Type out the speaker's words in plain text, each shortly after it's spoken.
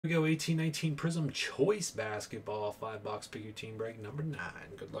We go 18-19 Prizm Choice Basketball 5-box PYT team break number 9.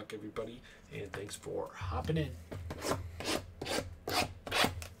 Good luck, everybody, and thanks for hopping in.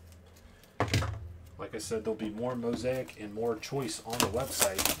 Like I said, there'll be more Mosaic and more Choice on the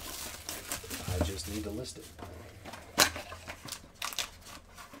website. I just need to list it.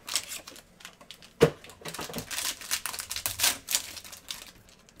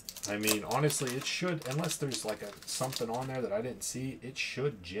 I mean, honestly, it should, unless there's like something on there that I didn't see, it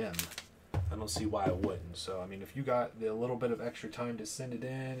should gem. I don't see why it wouldn't. So, I mean, if you got a little bit of extra time to send it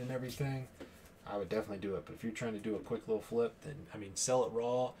in and everything, I would definitely do it. But if you're trying to do a quick little flip, then, I mean, sell it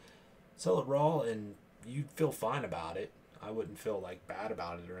raw, and you'd feel fine about it. I wouldn't feel like bad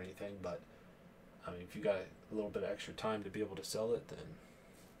about it or anything, but, I mean, if you got a little bit of extra time to be able to sell it, then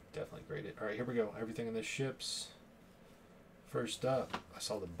definitely grade it. All right, here we go. Everything in this ships. First up, I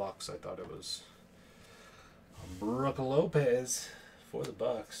saw the Bucks. I thought it was Brooke Lopez for the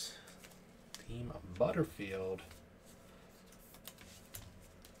Bucks. Team Butterfield.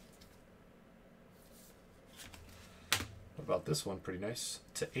 What about this one? Pretty nice.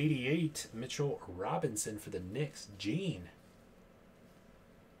 To 88, Mitchell Robinson for the Knicks. Gene.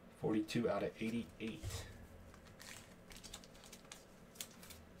 42 out of 88.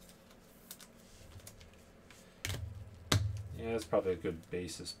 Yeah, that's probably a good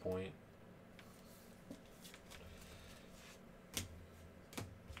basis point.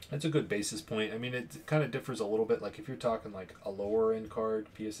 That's a good basis point. I mean, it kind of differs a little bit. Like, if you're talking like a lower end card,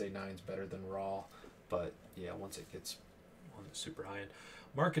 PSA 9 is better than Raw. But, yeah, once it gets on the super high end.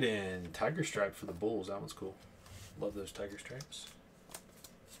 Marketing, Tiger Stripe for the Bulls. That one's cool. Love those Tiger Stripes.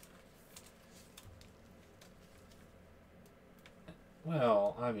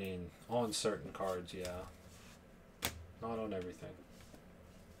 Well, I mean, on certain cards, yeah. Not on everything.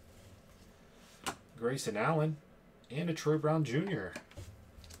 Grayson Allen and a Troy Brown Jr.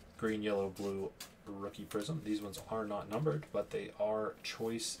 Green, yellow, blue rookie Prizm. These ones are not numbered, but they are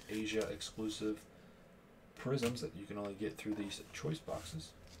Choice Asia exclusive Prizms that you can only get through these Choice boxes.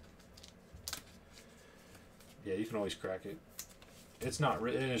 Yeah, you can always crack it. It's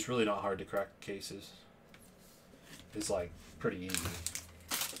really not hard to crack cases. It's like pretty easy.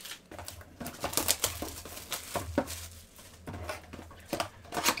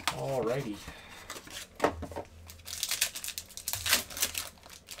 Alrighty.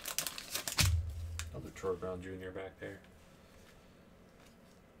 Another Troy Brown Jr. back there.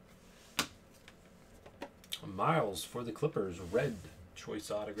 Miles for the Clippers. Red Choice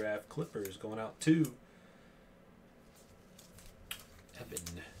autograph. Clippers going out to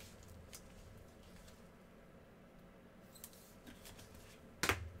Evan.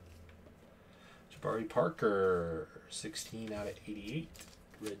 Jabari Parker. 16 out of 88.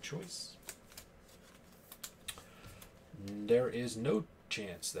 Red Choice. There is no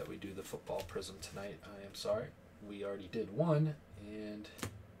chance that we do the football Prizm tonight. I am sorry. We already did one, and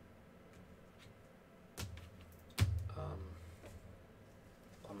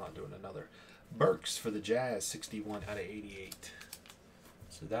I'm not doing another. Burks for the Jazz, 61 out of 88.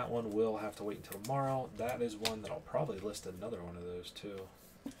 So that one will have to wait until tomorrow. That is one that I'll probably list another one of those too.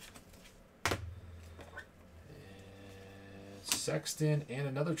 Sexton and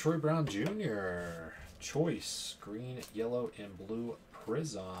another Troy Brown Jr. Choice, green, yellow, and blue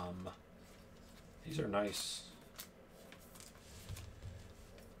Prizm. These are nice.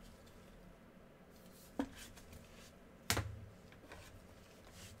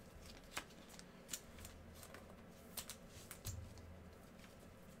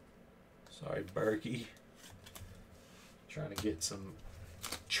 Sorry, Berkey. Trying to get some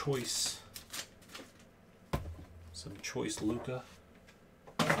Choice. Some Choice Luca.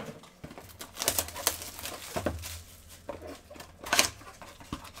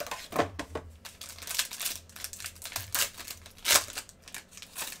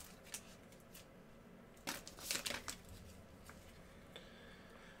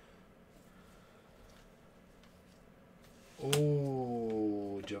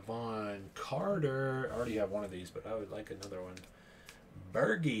 Oh, Javon Carter. I already have one of these, but I would like another one.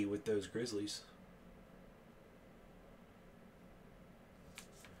 Bergie with those Grizzlies.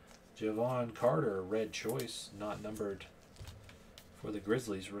 Javon Carter, red Choice, not numbered for the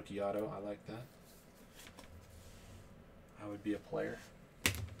Grizzlies. Rookie auto. I like that. I would be a player.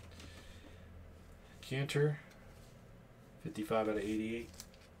 Cantor, 55 out of 88.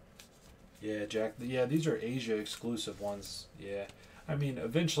 Yeah, Jack. Yeah, these are Asia exclusive ones. Yeah. I mean,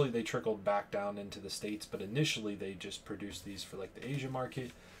 eventually they trickled back down into the States, but initially they just produced these for like the Asia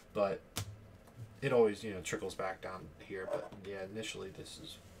market. But it always, you know, trickles back down here. But yeah, initially this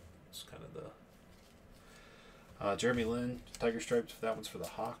is... It's kind of the... Jeremy Lin, Tiger Stripes. That one's for the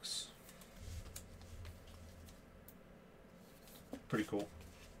Hawks. Pretty cool.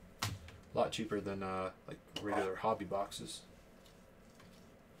 A lot cheaper than like regular hobby boxes.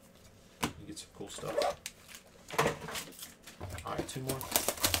 You get some cool stuff. All right, 2 more.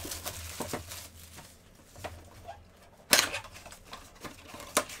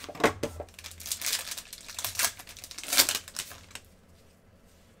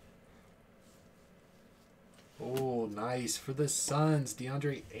 Nice for the Suns,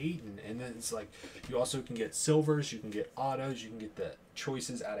 DeAndre Ayton. And then it's like you also can get silvers, you can get autos, you can get the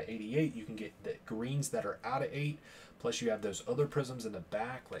choices out of 88, you can get the greens that are out of 8, plus you have those other prisms in the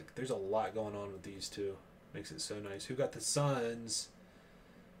back. Like there's a lot going on with these two. Makes it so nice. Who got the Suns?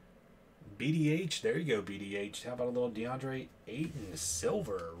 BDH. There you go, BDH. How about a little DeAndre Ayton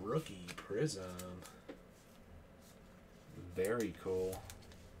silver rookie prism? Very cool.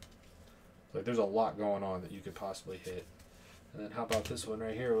 Like there's a lot going on that you could possibly hit. And then how about this one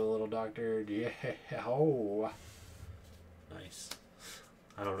right here with a little Dr. Yeah, oh. Nice.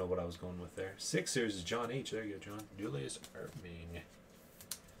 I don't know what I was going with there. Sixers is John H. There you go, John. Julius Erving.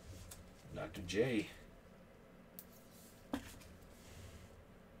 Dr. J.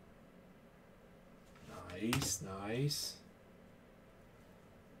 Nice, nice.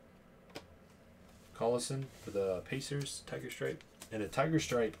 Collison for the Pacers, Tiger Stripe. And a Tiger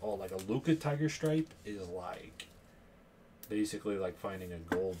Stripe, oh, like a Luka Tiger Stripe is like basically like finding a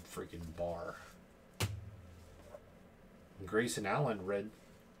gold freaking bar. Grayson Allen, red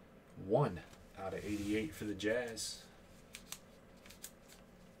 1 out of 88 for the Jazz.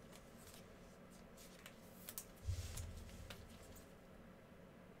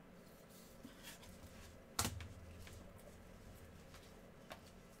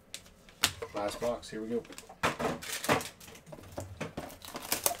 Last box, here we go.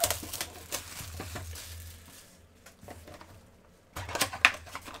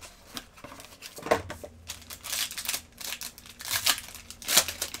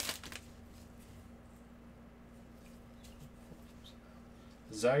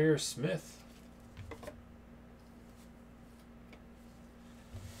 Zaire Smith.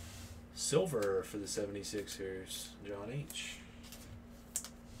 Silver for the 76ers, John H.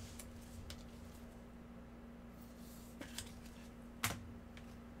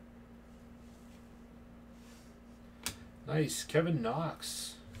 Nice. Kevin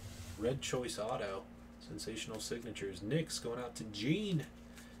Knox. Red Choice Auto. Sensational signatures. Knicks going out to Gene.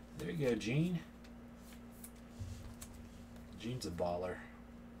 There you go, Gene. Gene's a baller.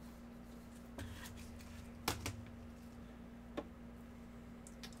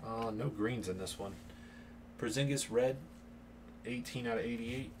 No greens in this one. Porzingis red, 18 out of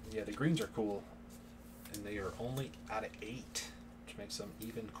 88. Yeah, the greens are cool. And they are only out of 8, which makes them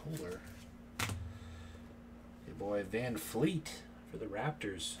even cooler. Your boy Van Fleet for the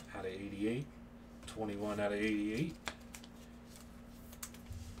Raptors out of 88. 21 out of 88.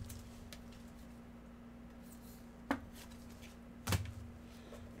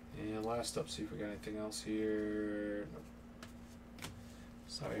 And last up, see if we got anything else here. Nope.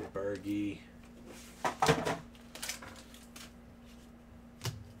 Sorry, Bergie.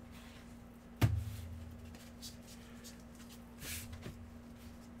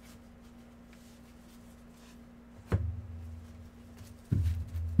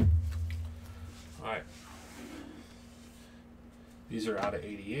 Alright. These are out of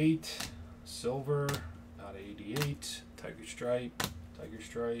 88. Silver, out of 88. Tiger Stripe,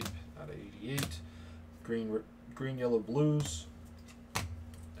 out of 88. Green, yellow, blues.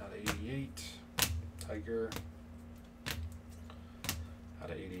 88, Tiger, out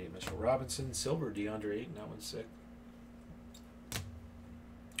of 88, Mitchell Robinson, silver, DeAndre Ayton, that one's sick.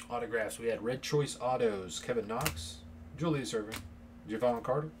 Autographs, we had Red Choice Autos, Kevin Knox, Julius Erving, Javon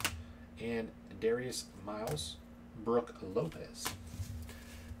Carter, and Darius Miles, Brooke Lopez.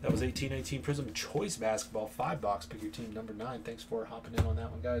 That was 18-19 Prizm Choice Basketball, 5-box, pick your team number 9. Thanks for hopping in on that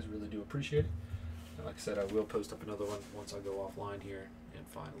one, guys, really do appreciate it. And like I said, I will post up another one once I go offline here and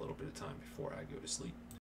find a little bit of time before I go to sleep.